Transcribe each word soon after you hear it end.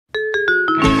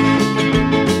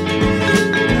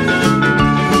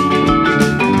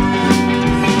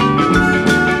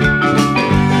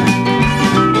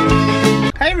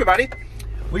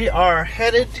are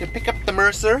headed to pick up the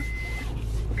Mercer.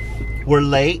 We're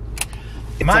late.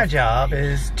 My job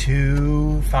is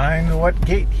to find what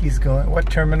gate he's going, what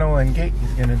terminal and gate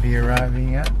he's going to be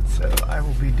arriving at. So I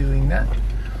will be doing that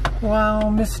while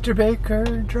Mr. Baker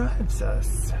drives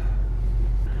us.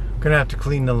 Gonna have to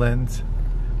clean the lens.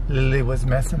 Lily was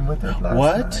messing with it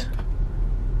last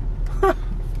night.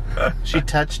 She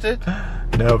touched it?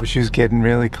 No, but she was getting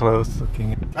really close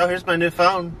looking. Oh, here's my new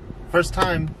phone. First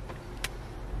time.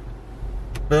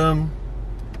 Boom.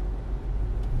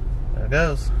 There it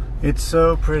goes. It's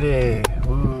so pretty.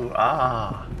 Ooh,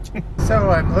 ah. So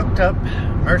I've looked up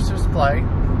Mercer's flight.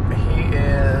 He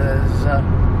is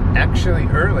actually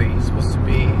early. He's supposed to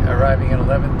be arriving at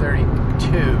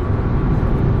 11:32.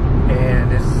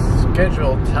 And his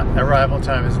scheduled arrival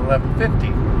time is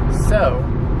 11:50. So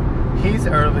he's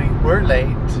early, we're late.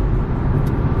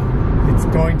 It's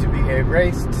going to be a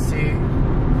race to see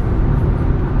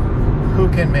who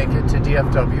can make it to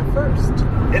DFW first.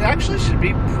 It actually should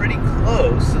be pretty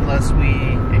close unless we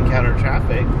encounter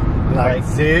traffic. Like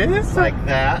this? Like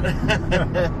that.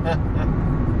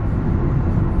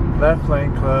 Left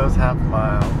lane closed, half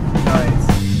mile. Nice.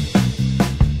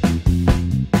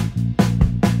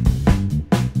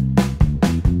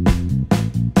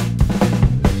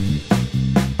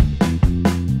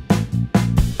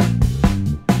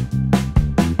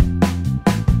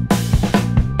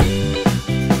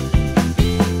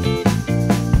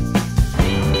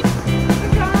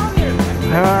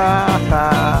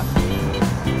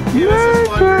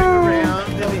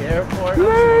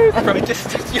 From a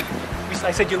distance,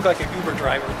 I said you look like an Uber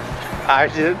driver. I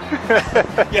did.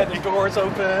 Yeah, the doors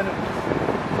open.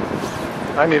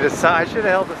 I need a sign. I should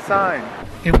have held a sign.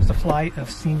 It was a flight of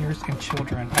seniors and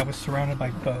children. I was surrounded by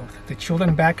both. The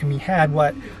children back of me had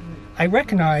what I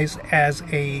recognize as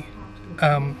a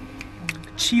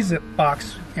Cheez-It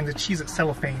box in the Cheez-It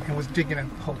cellophane and was digging it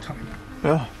the whole time.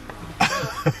 Oh.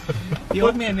 The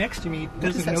old man next to me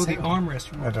doesn't know the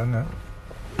armrest rule. I don't know.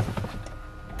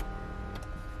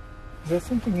 Is there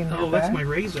something in your Oh, bag? that's my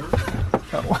razor.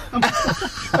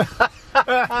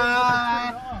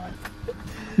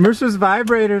 Mercer's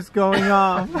vibrator's going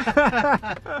off.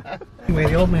 Anyway,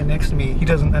 the old man next to me, he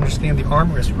doesn't understand the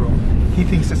armrest rule. He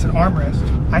thinks it's an armrest.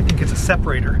 I think it's a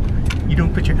separator. You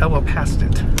don't put your elbow past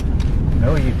it.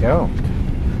 No, you don't.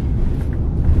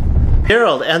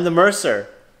 Gerald and the Mercer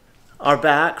are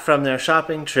back from their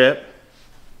shopping trip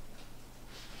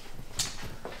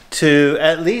to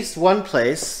at least one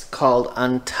place called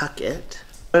Untuck It.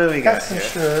 What do we got some here?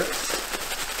 shirts.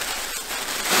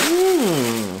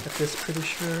 Got this pretty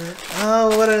shirt.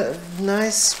 Oh, what a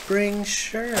nice spring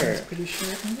shirt. This pretty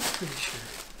shirt and this pretty shirt.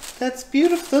 That's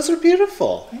beautiful. Those are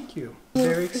beautiful. Thank you.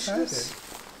 Little Very fishes.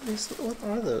 excited. What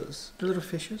are those? The little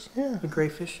fishes. Yeah. The gray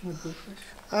fish and the blue fish.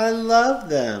 I love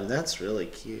them. That's really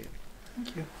cute.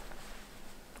 Thank you.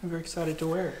 I'm very excited to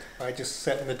wear it. I just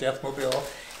sat in the Deathmobile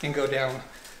and go down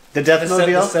The the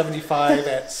Deathmobile? 75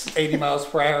 at 80 miles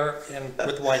per hour and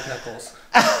with white knuckles.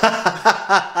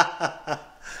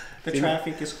 The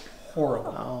traffic is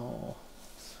horrible. Oh.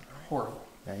 Horrible.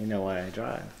 Now you know why I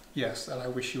drive. Yes, and I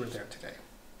wish you were there today.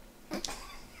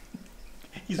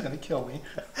 He's going to kill me.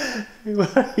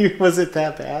 Was it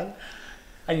that bad?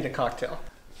 I need a cocktail.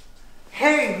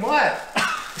 Hey, what?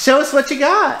 Show us what you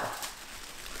got.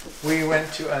 We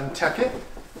went to Untuckit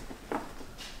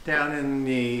down in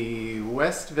the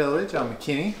West Village on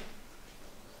McKinney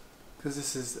because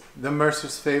this is the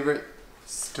Mercer's favorite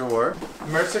store.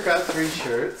 Mercer got 3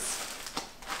 shirts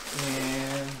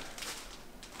and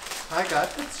I got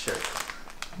this shirt.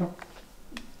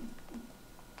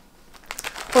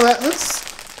 Well, that looks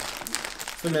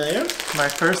familiar. My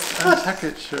first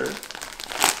Untuckit shirt.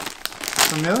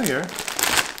 Familiar?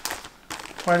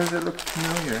 Why does it look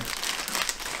familiar?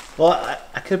 Well,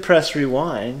 I could press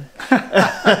rewind,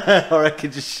 or I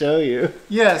could just show you.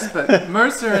 Yes, but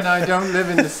Mercer and I don't live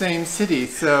in the same city,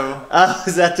 so... Oh,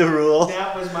 is that the rule?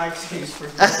 That was my excuse for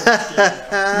Mercer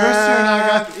and I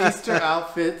got Easter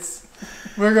outfits.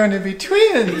 We're going to be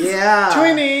twins! Yeah.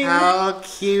 Twinning! How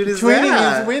cute is Twinning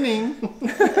that? is winning.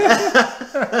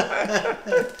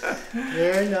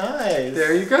 Very nice.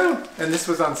 There you go. And this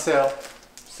was on sale.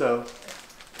 So,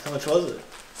 How much was it?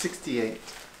 68.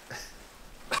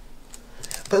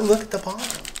 But look at the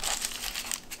bottom.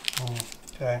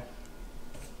 Okay.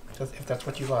 If that's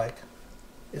what you like.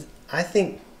 I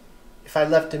think if I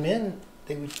left them in,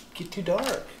 they would get too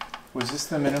dark. Was this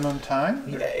the minimum time?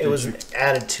 Yeah, it was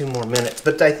added 2 more minutes,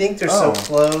 but I think they're so Oh.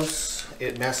 close,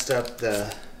 it messed up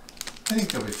the... I think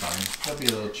they'll be fine. They'll be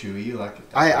a little chewy. You like it?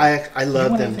 I Do you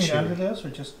love want them anything under chewy. this or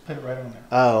just put it right on there?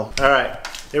 Oh, all right.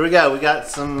 Here we go. We got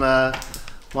some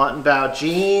Mott & Bow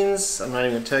jeans. I'm not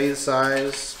even going to tell you the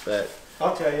size, but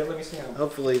I'll tell you. Let me see them.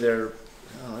 hopefully they're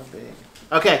big.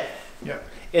 Okay. Yeah.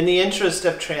 In the interest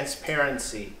of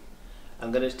transparency,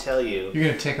 I'm going to tell you. You're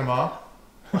gonna take them off?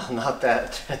 Well, not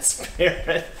that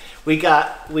transparent.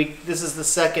 This is the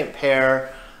second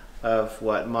pair of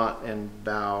Mott &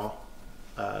 Bow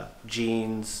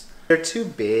jeans. They're too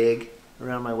big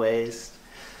around my waist.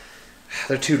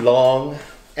 They're too long,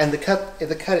 and the cut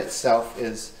itself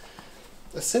is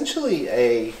essentially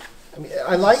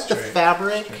I like the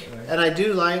fabric, and I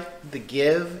do like the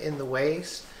give in the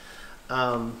waist,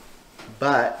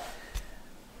 but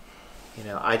you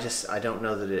know, I don't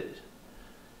know that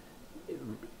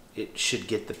it should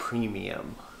get the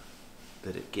premium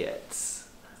that it gets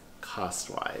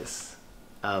cost-wise.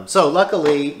 So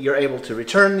luckily, you're able to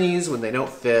return these when they don't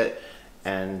fit,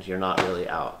 and you're not really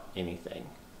out anything.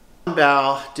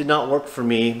 Bow did not work for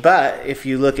me, but if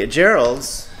you look at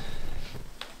Gerald's,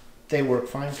 they work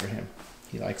fine for him.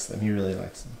 He likes them. He really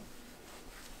likes them.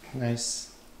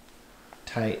 Nice,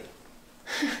 tight,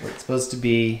 where it's supposed to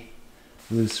be,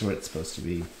 loose where it's supposed to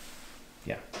be.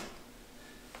 Yeah.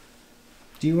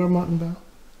 Do you wear Mott & Bow?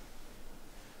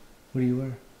 What do you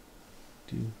wear?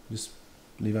 Do you just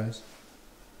Levi's?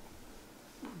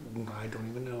 I don't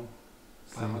even know.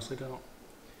 I honestly don't.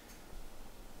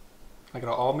 I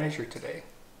got all measured today.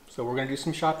 So we're going to do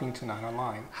some shopping tonight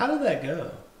online. How did that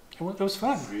go? It was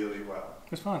fun. Really well.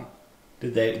 It was fun.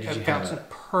 Did you Found some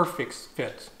perfect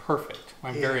fits. Perfect.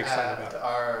 I'm very excited about it.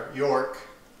 Our York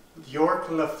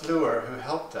LaFleur, who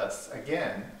helped us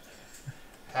again,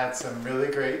 had some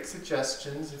really great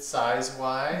suggestions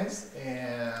size-wise,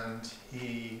 and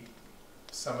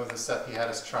some of the stuff he had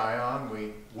us try on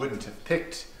we wouldn't have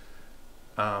picked,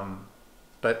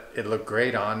 but it looked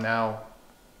great on. Now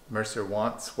Mercer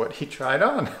wants what he tried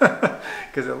on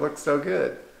because it looks so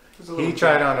good. He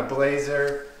tried on a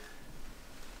blazer.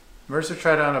 Mercer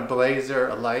tried on a blazer,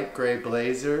 a light gray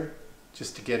blazer,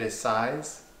 just to get his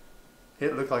size.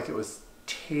 It looked like it was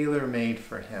tailor-made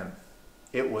for him.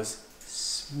 It was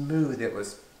smooth. It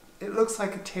looks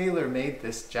like a tailor made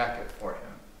this jacket for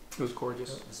him. It was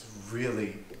gorgeous. It was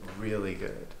really, really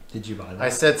good. Did you buy that? I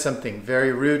said something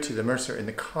very rude to the Mercer in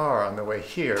the car on the way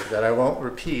here that I won't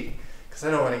repeat because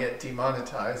I don't want to get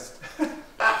demonetized.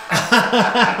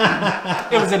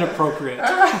 It was inappropriate.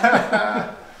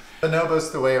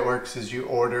 Bonobos, the way it works is you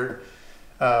order.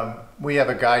 We have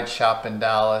a guide shop in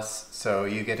Dallas, so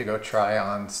you get to go try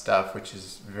on stuff, which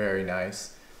is very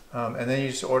nice. And then you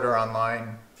just order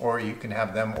online, or you can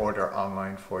have them order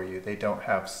online for you. They don't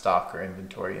have stock or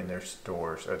inventory in their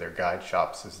stores, or their guide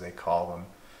shops as they call them.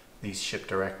 These ship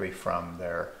directly from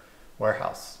their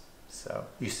warehouse, so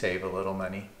you save a little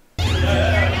money.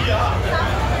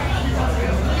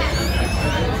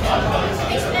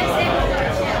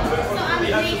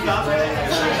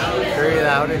 Very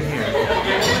loud in here.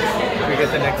 We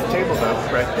get the next table though,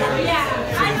 right there.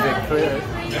 As soon as they clear it.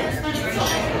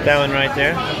 That one right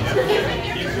there?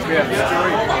 We have a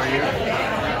story for you.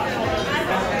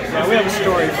 Yeah, we have a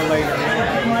story for later.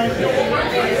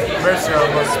 Mercer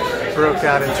almost broke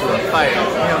out into a fight.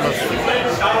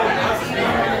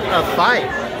 A fight?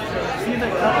 See the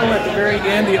couple at the very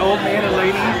end, the old man and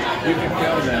lady? You can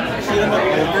tell them. See them at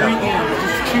the very end,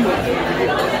 just cute.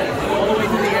 All the way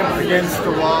to the end. Against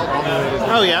the wall, all the way to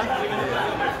the Oh yeah?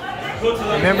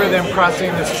 Remember them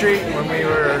crossing the street when we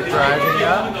were driving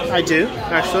up? I do,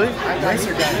 actually.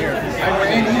 Mercer got here. I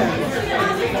ran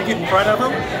in to get in front of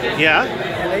them, Yeah?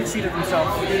 and they seated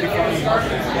themselves before me.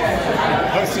 The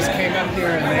hostess came up here,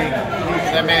 and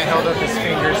That man held up his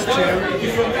fingers too,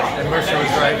 and Mercer was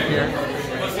right here.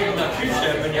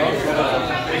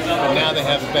 But now they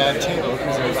have a bad table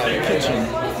because they're by the kitchen.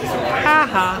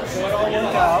 Haha. so it all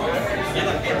worked out.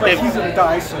 But he's going to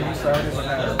die soon, so it doesn't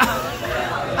matter.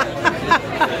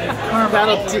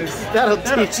 That'll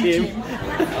teach him.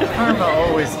 Karma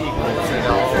always equals it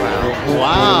all out.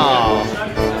 Wow.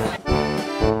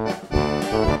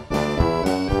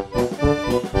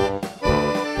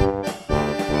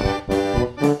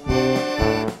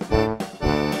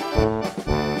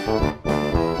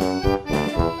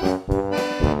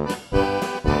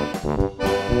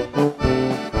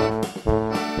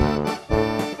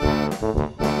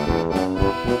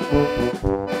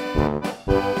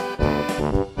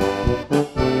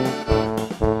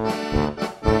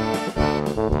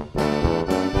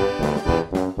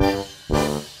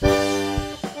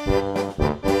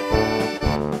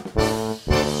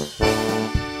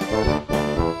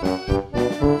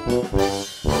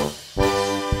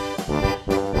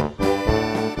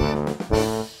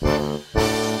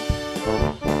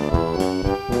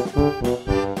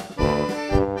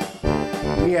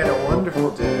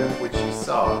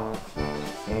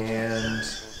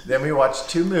 then we watched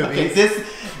 2 movies. Okay,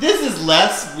 this is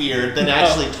less weird than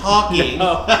actually talking.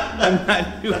 No, I'm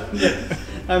not doing this.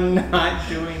 I'm not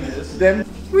doing this. Then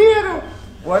we had a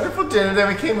wonderful dinner. Then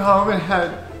we came home and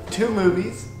had 2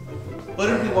 movies. What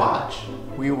did we watch?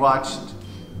 We watched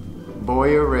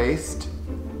Boy Erased,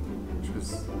 which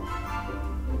was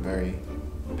a very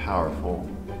powerful,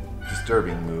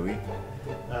 disturbing movie.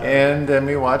 And then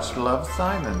we watched Love,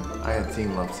 Simon. I had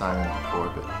seen Love, Simon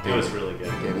before, but It was really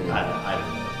good. David and I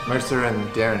didn't know. Mercer and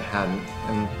Darren hadn't,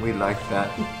 and we liked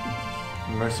that.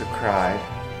 Mercer cried,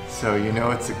 so you know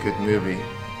it's a good movie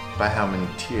by how many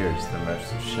tears the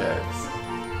Mercer sheds.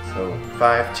 So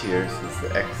 5 tears is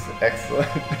the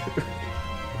excellent movie.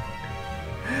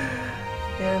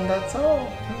 And that's all.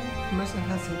 Mercer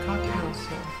has some cocktails,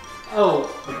 so. Oh,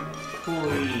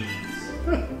 please.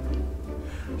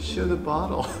 Show the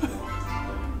bottle.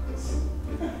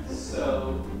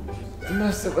 So. The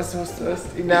Mercer was so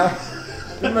thirsty now.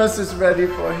 The Mercer's ready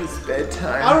for his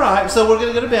bedtime. All right, so we're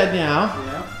gonna go to bed now.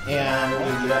 Yeah. And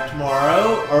we're gonna get up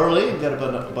tomorrow early and go to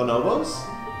Bonobos.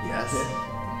 Yes.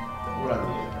 We're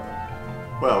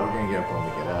on Well, we're gonna get up when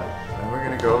we get up. And we're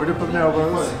gonna go over to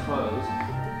Bonobos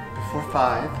before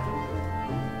 5.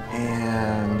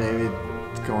 And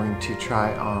David's going to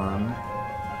try on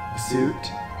a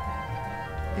suit.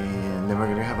 And then we're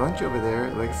gonna have lunch over there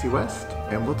at Legacy West.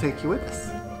 And we'll take you with us.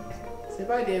 Say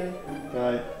bye, David.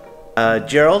 Bye.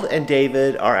 Gerald and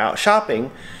David are out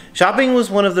shopping. Shopping was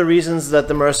one of the reasons that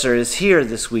the Mercer is here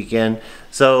this weekend.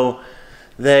 So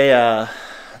they're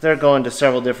going to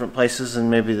several different places,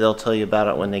 and maybe they'll tell you about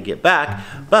it when they get back.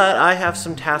 But I have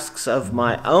some tasks of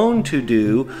my own to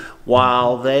do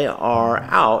while they are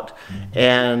out.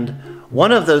 And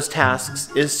one of those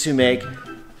tasks is to make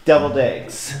deviled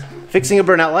eggs. Fixing a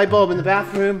burnout light bulb in the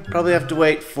bathroom. Probably have to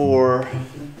wait for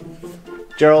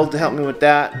Gerald to help me with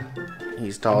that.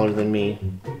 He's taller than me,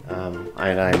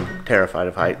 and I'm terrified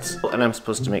of heights. And I'm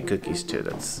supposed to make cookies too.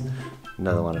 That's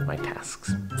another one of my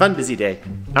tasks. Fun, busy day.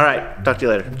 All right, talk to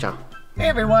you later. Ciao. Hey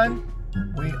everyone,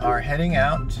 we are heading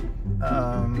out.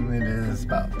 It is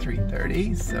about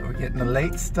 3:30, so we're getting a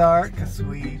late start because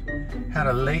we had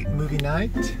a late movie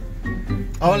night.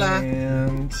 Hola.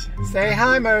 And say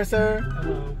hi, Mercer.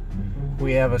 Hello.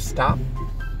 We have a stop.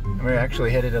 We're actually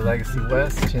headed to Legacy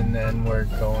West, and then we're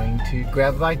going to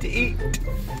grab a bite to eat.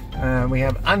 We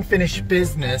have unfinished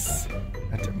business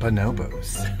at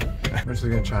Bonobos. Mercer's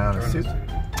gonna try on a suit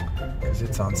because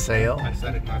it's on sale. I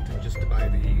decided not to just to buy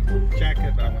the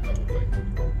jacket, but I want the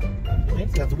whole thing.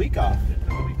 He's got the week off.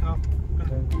 Have a week off. I'm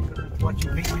gonna watch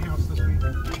you paint my house this week.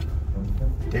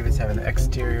 David's having the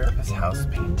exterior of his house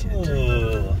painted.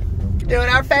 Ooh. Doing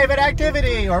our favorite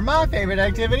activity, or my favorite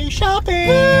activity, shopping!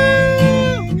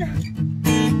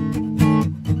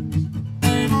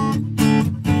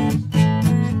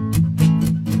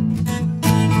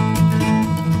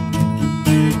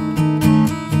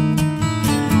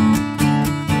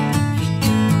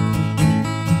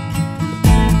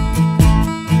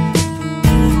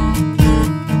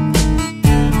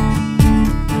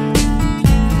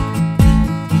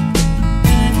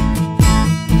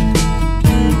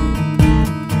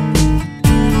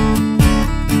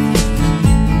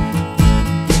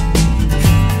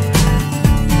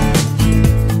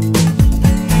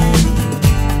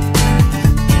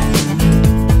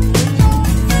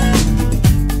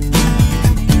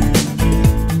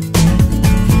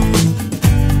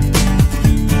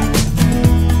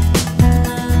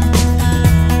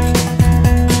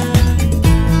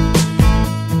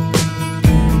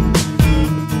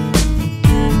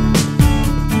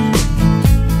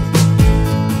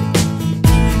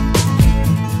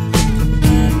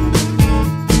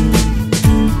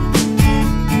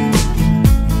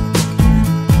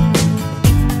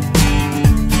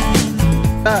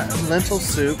 Lentil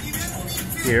soup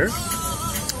here.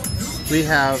 We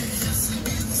have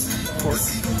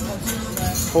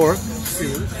pork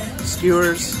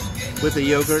skewers with a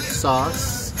yogurt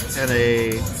sauce and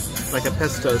like a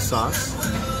pesto sauce.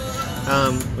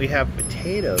 We have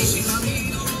potatoes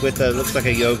with looks like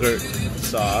a yogurt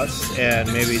sauce and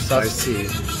maybe spicy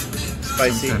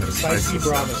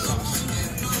Brava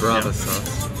sauce. Brava sauce.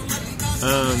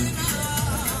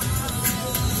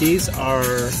 These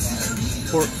are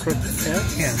pork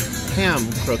croquettes?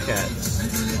 Ham croquettes.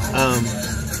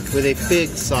 With a fig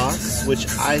sauce, which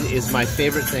is my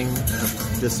favorite thing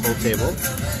of this whole table.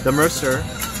 The Mercer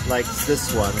likes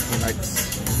this one. He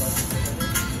likes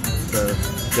the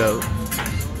goat.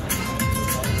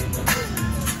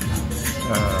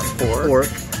 Pork.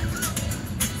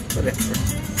 Whatever.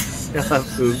 He'll have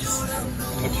boobs.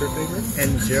 What's your favorite?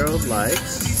 And Gerald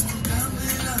likes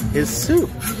his soup.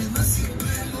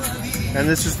 And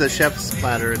this is the chef's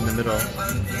platter in the middle.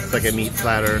 It's like a meat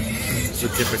platter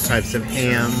with different types of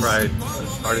ham. Fried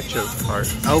artichoke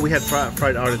heart. Oh, we had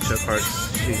fried artichoke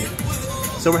hearts too.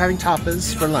 So we're having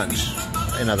tapas for lunch,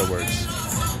 in other words.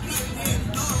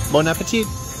 Bon appetit.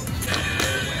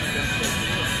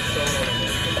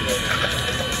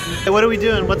 Hey, what are we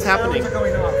doing? What's happening? Sirens are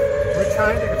going off. We're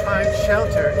trying to find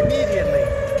shelter immediately.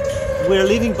 We're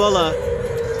leaving Bola.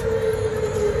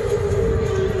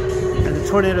 And the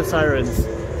tornado sirens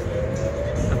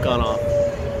have gone off.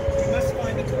 We must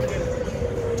find the tornado.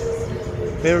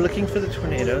 We were looking for the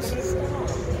tornadoes.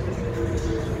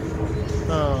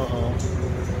 Oh.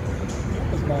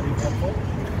 That was not eventful.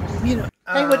 You know,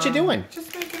 hey, what you doing?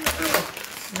 Just making a little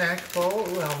snack bowl.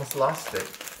 Ooh, I almost lost it.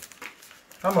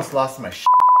 I almost lost my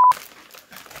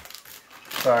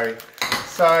Sorry.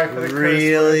 Sorry for the curse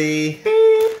Really?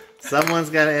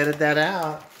 Someone's got to edit that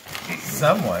out. word.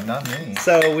 Someone, not me.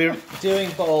 So we're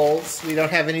doing bowls. We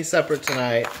don't have any supper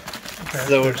tonight.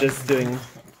 So we're just doing...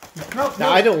 No, No,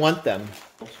 I don't want them.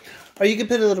 Or you can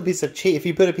put a little piece of cheese. If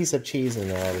you put a piece of cheese in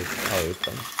there, I'll eat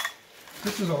them.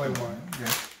 This is all I want.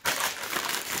 Yeah.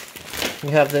 We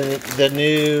have the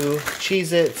new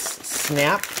Cheez-Its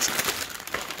Snap.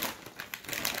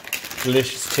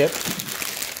 Delicious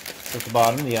chips. At the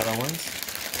bottom, the other ones.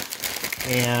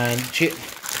 And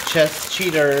Chess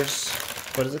Cheaters.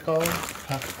 What is it called?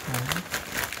 Popcorn.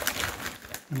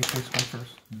 Let me taste one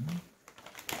first.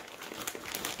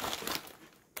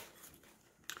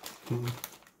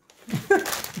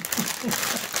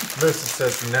 Mercer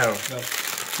says no.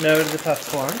 No to the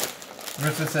popcorn.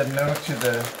 Mercer said no to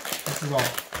the This is all.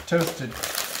 toasted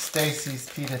Stacy's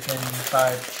pita thin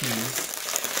 5 cheese.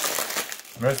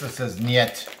 Mercer says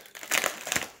niet.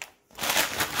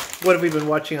 What have we been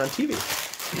watching on TV?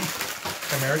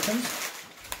 Americans?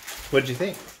 What did you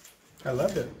think? I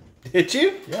loved it. Did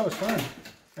you? Yeah, it was fun.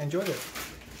 I enjoyed it.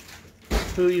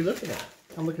 Who are you looking at?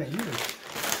 I'm looking at you.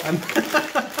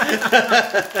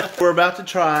 We're about to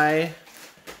try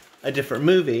a different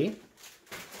movie.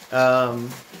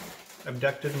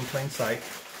 Abducted in Plain Sight.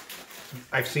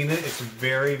 I've seen it. It's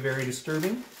very, very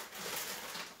disturbing.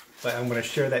 But I'm going to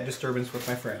share that disturbance with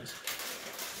my friends.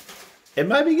 It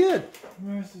might be good.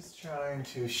 Mercer's trying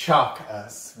to shock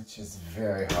us, which is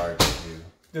very hard to do.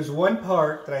 There's one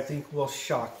part that I think will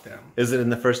shock them. Is it in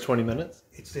the first 20 minutes?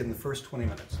 It's in the first 20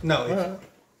 minutes. No, it's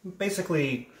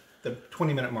basically the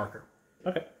 20-minute marker.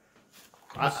 Okay.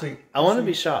 Let's see. I want to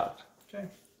be shocked. Okay.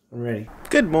 I'm ready.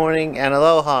 Good morning and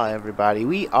aloha, everybody.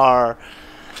 We are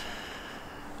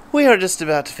just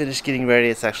about to finish getting ready.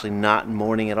 It's actually not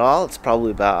morning at all. It's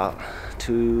probably about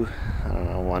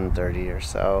 1:30 or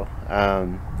so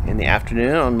in the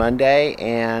afternoon on Monday,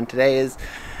 and today is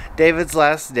David's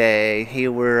last day. He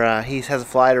has a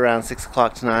flight around 6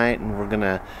 o'clock tonight, and we're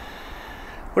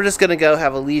just gonna go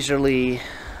have a leisurely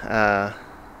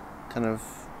kind of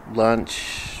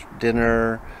lunch,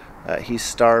 dinner. He's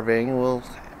starving. We'll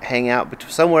hang out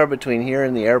somewhere between here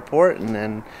and the airport, and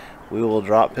then we will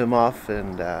drop him off,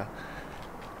 and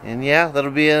yeah,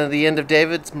 that'll be the end of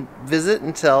David's visit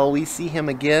until we see him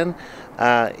again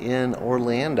in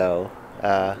Orlando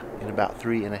in about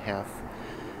 3.5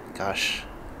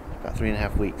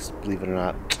 weeks, believe it or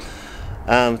not.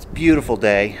 It's a beautiful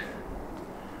day.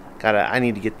 I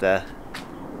need to get the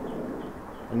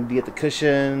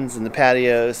cushions and the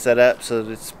patio set up so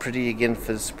that it's pretty again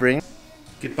for the spring.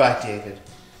 Goodbye, David.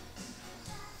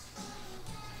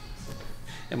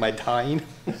 Am I dying?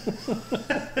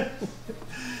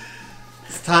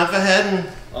 It's time for heading.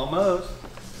 Almost.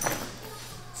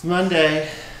 It's Monday.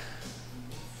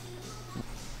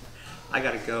 I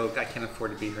gotta go. I can't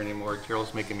afford to be here anymore.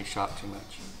 Gerald's making me shop too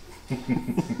much. Did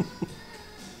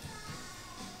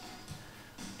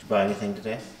you buy anything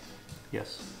today?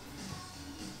 Yes.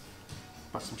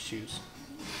 Bought some shoes.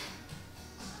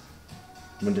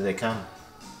 When do they come?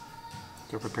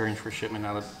 They're preparing for shipment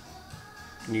out of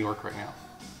New York right now.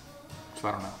 So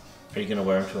I don't know. Are you gonna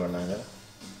wear them to Orlando?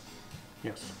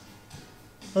 Yes.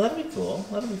 Well, that'll be cool.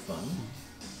 That'll be fun.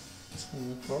 Something to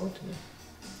look forward to.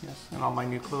 Yes. And all my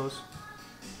new clothes.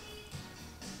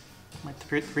 My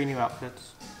three new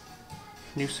outfits.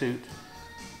 New suit.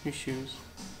 New shoes.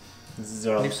 These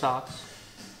are all. New socks.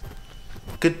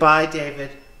 Goodbye,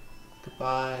 David.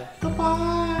 Goodbye.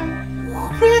 Goodbye.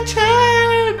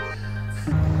 Richard!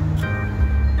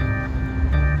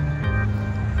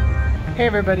 Hey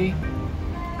everybody,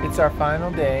 it's our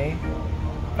final day,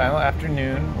 final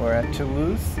afternoon. We're at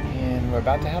Toulouse and we're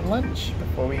about to have lunch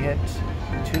before we head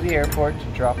to the airport to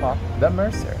drop off the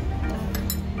Mercer.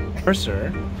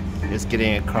 Mercer is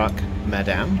getting a croque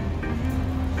madame.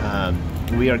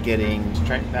 We are getting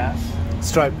Striped bass.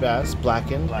 striped bass,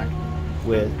 blackened. Black.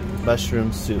 with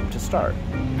mushroom soup to start.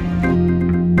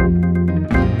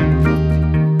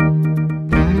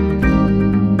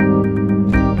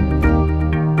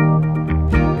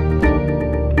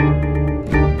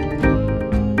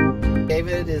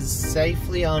 David is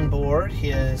safely on board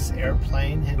his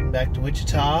airplane heading back to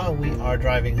Wichita. We are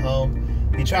driving home.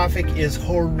 The traffic is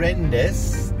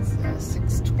horrendous.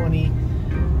 620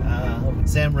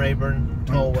 Sam Rayburn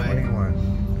Tollway.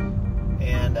 21.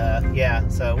 And yeah,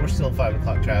 so we're still in 5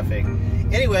 o'clock traffic.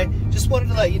 Anyway, just wanted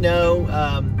to let you know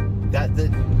that the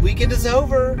weekend is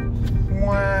over.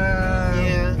 Wow.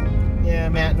 Yeah,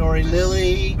 Matt, Nori,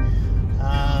 Lily.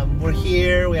 We're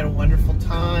here. We had a wonderful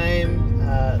time.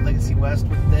 Legacy West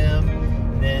with them.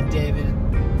 And then David,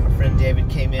 our friend David,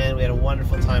 came in. We had a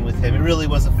wonderful time with him. It really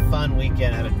was a fun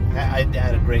weekend. I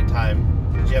had a great time.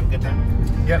 Did you have a good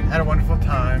time? Yep, had a wonderful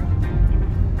time.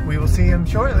 We will see him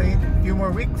shortly. A few more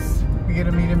weeks. We get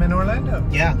to meet him in Orlando.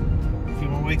 Yeah. A few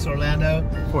more weeks, Orlando.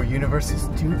 For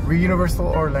Universal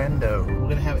Orlando. We're going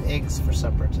to have eggs for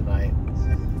supper tonight.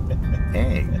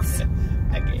 Eggs.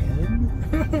 Again.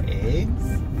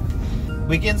 Eggs.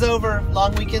 Weekend's over.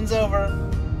 Long weekend's over.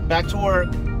 Back to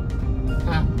work.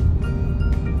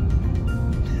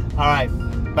 All right.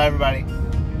 Bye, everybody.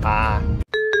 Bye.